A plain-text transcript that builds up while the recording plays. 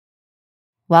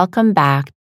Welcome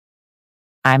back.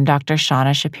 I'm Dr.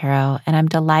 Shauna Shapiro, and I'm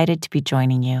delighted to be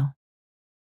joining you.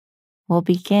 We'll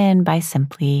begin by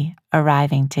simply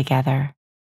arriving together.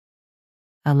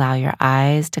 Allow your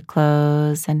eyes to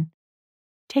close and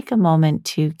take a moment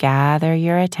to gather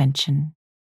your attention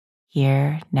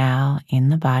here, now, in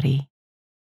the body.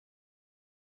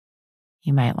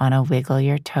 You might want to wiggle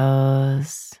your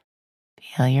toes,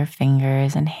 feel your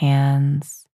fingers and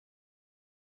hands,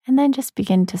 and then just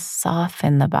begin to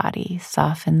soften the body,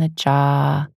 soften the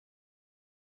jaw,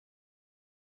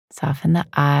 soften the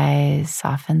eyes,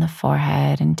 soften the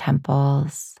forehead and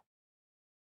temples,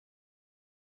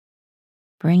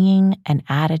 bringing an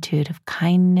attitude of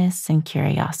kindness and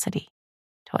curiosity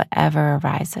to whatever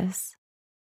arises.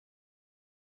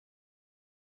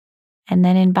 And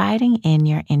then inviting in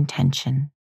your intention.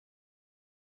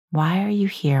 Why are you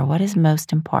here? What is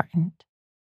most important?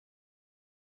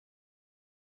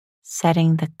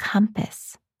 Setting the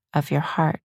compass of your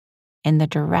heart in the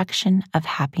direction of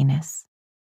happiness.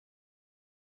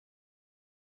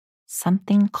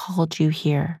 Something called you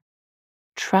here.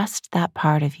 Trust that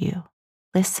part of you.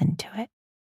 Listen to it.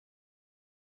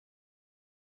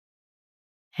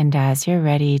 And as you're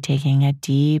ready, taking a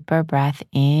deeper breath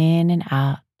in and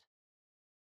out.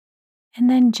 And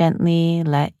then gently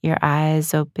let your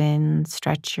eyes open,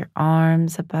 stretch your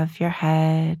arms above your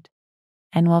head,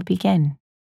 and we'll begin.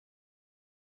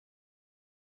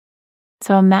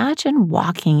 So imagine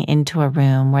walking into a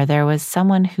room where there was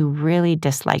someone who really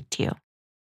disliked you.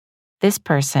 This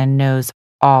person knows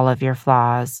all of your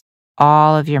flaws,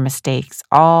 all of your mistakes,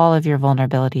 all of your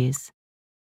vulnerabilities.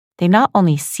 They not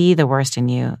only see the worst in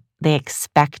you, they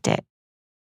expect it.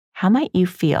 How might you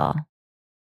feel?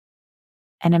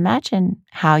 And imagine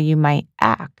how you might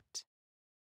act.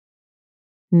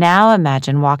 Now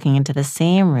imagine walking into the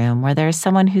same room where there is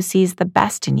someone who sees the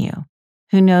best in you,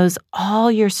 who knows all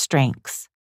your strengths,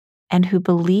 and who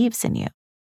believes in you.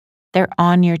 They're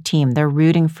on your team, they're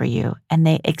rooting for you, and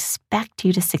they expect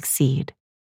you to succeed.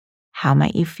 How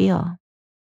might you feel?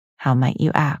 How might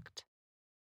you act?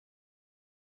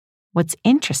 What's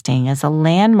interesting is a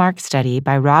landmark study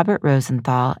by Robert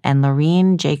Rosenthal and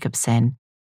Lorene Jacobson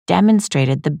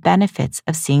demonstrated the benefits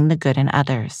of seeing the good in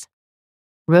others.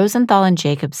 Rosenthal and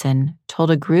Jacobson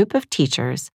told a group of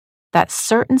teachers that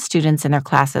certain students in their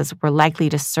classes were likely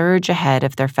to surge ahead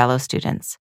of their fellow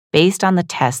students based on the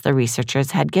tests the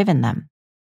researchers had given them.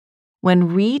 When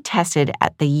retested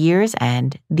at the year's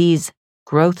end, these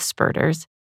growth spurters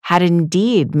had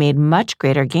indeed made much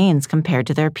greater gains compared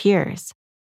to their peers.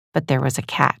 But there was a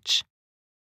catch.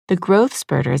 The growth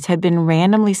spurters had been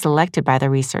randomly selected by the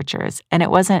researchers, and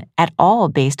it wasn't at all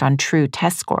based on true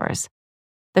test scores.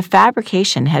 The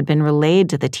fabrication had been relayed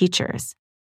to the teachers.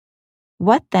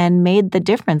 What then made the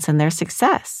difference in their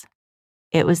success?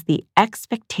 It was the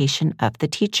expectation of the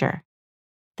teacher.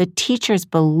 The teacher's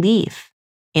belief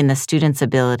in the student's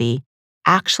ability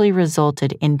actually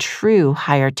resulted in true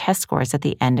higher test scores at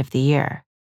the end of the year.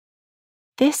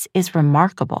 This is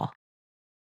remarkable.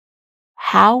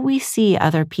 How we see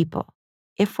other people,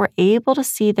 if we're able to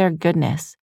see their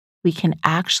goodness, we can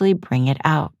actually bring it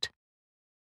out.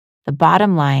 The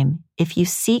bottom line, if you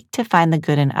seek to find the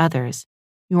good in others,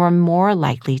 you are more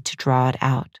likely to draw it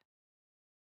out.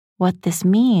 What this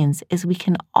means is we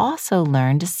can also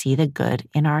learn to see the good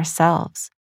in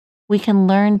ourselves. We can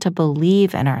learn to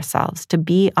believe in ourselves, to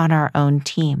be on our own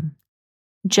team.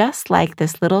 Just like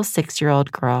this little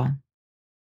 6-year-old girl.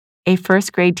 A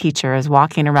first-grade teacher is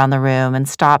walking around the room and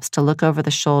stops to look over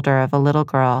the shoulder of a little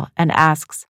girl and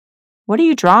asks, "What are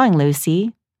you drawing,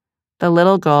 Lucy?" The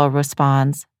little girl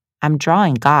responds, "I'm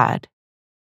drawing God."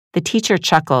 The teacher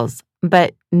chuckles,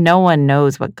 but no one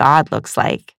knows what God looks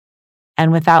like.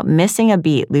 And without missing a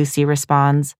beat, Lucy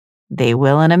responds, "They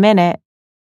will in a minute."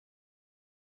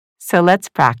 So let's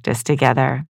practice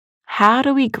together. How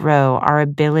do we grow our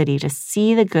ability to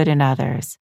see the good in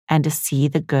others and to see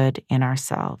the good in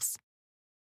ourselves?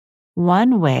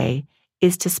 One way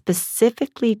is to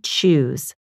specifically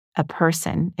choose a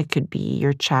person. It could be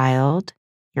your child,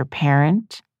 your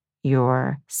parent,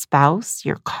 your spouse,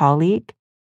 your colleague,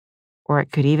 or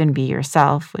it could even be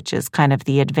yourself, which is kind of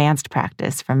the advanced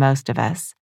practice for most of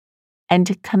us, and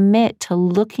to commit to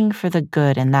looking for the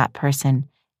good in that person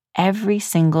every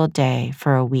single day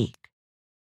for a week.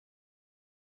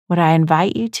 What I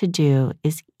invite you to do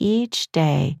is each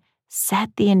day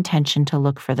set the intention to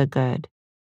look for the good,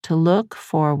 to look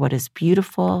for what is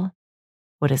beautiful,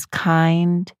 what is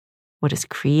kind, what is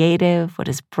creative, what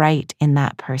is bright in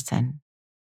that person,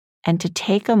 and to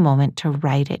take a moment to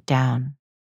write it down.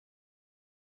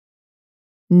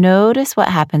 Notice what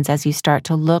happens as you start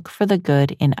to look for the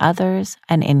good in others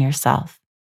and in yourself.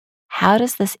 how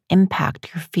does this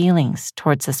impact your feelings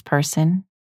towards this person?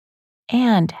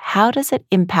 And how does it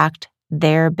impact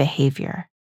their behavior?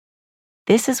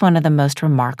 This is one of the most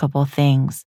remarkable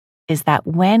things, is that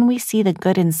when we see the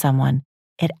good in someone,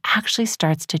 it actually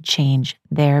starts to change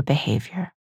their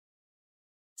behavior.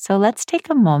 So let's take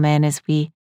a moment as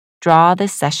we draw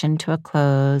this session to a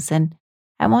close, and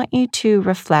I want you to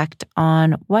reflect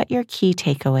on what your key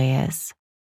takeaway is.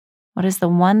 What is the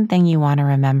one thing you want to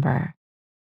remember?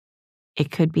 It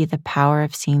could be the power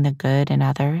of seeing the good in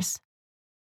others,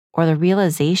 or the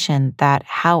realization that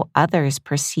how others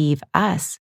perceive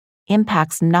us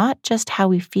impacts not just how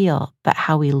we feel, but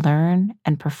how we learn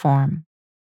and perform.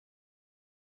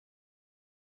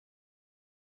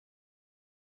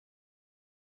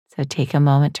 So take a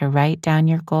moment to write down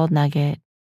your gold nugget,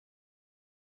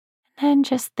 and then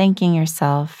just thanking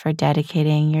yourself for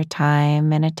dedicating your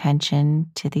time and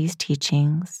attention to these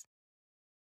teachings,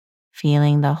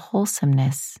 feeling the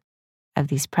wholesomeness of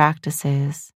these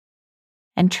practices,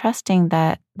 and trusting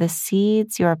that the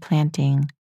seeds you are planting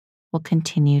will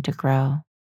continue to grow.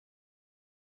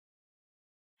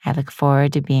 I look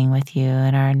forward to being with you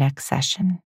in our next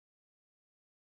session.